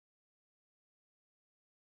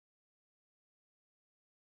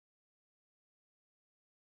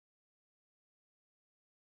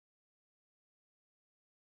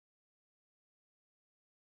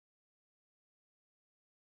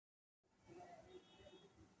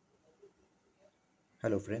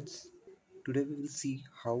Hello friends, today we will see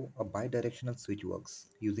how a bidirectional switch works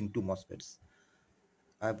using two MOSFETs.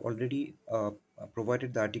 I've already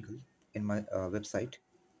provided the article in my website,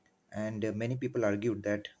 and many people argued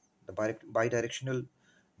that the bidirectional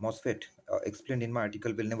MOSFET explained in my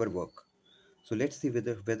article will never work. So let's see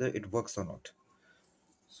whether it works or not.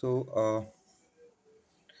 So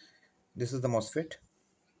this is the MOSFET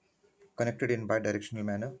connected in bidirectional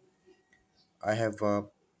manner. I have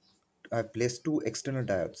I've placed two external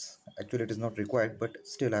diodes. Actually, it is not required, but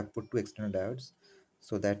still I've put two external diodes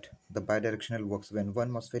so that the bidirectional works. When one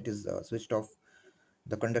MOSFET is switched off,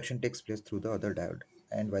 the conduction takes place through the other diode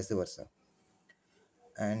and vice versa.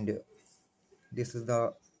 And this is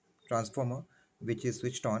the transformer which is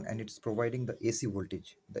switched on, and it's providing the AC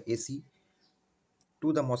voltage, the AC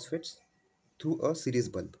to the MOSFETs through a series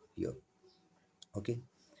bulb here. Okay,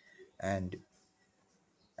 and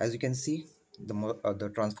as you can see,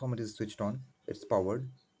 the transformer is switched on, it's powered,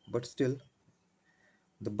 but still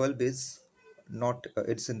the bulb is not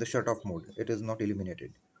it's in the shut off mode, it is not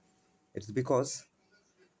illuminated. It's because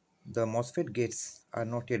the MOSFET gates are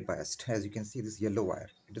not yet biased. As you can see, this yellow wire,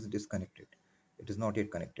 it is disconnected, it is not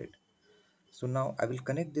yet connected. So now I will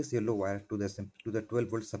connect this yellow wire to the 12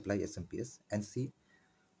 volt supply SMPS and see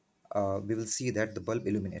we will see that the bulb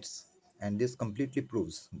illuminates, and this completely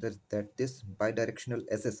proves that this bidirectional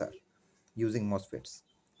SSR using MOSFETs,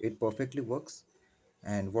 it perfectly works,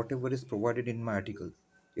 and whatever is provided in my article,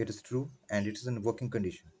 it is true and it is in working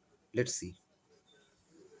condition. Let's see.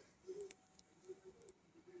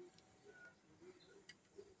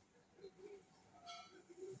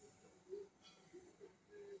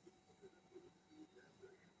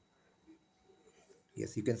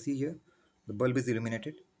 Yes, you can see here the bulb is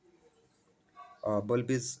illuminated. Bulb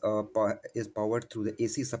is powered through the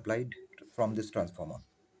AC supplied from this transformer.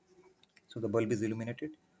 So the bulb is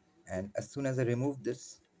illuminated, and as soon as I remove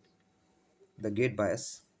this, the gate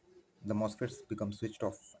bias, the MOSFETs become switched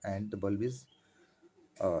off and the bulb is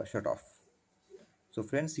shut off. So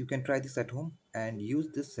friends, you can try this at home and use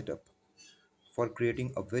this setup for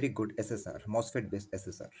creating a very good SSR, MOSFET based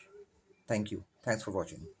SSR. Thank you. Thanks for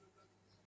watching.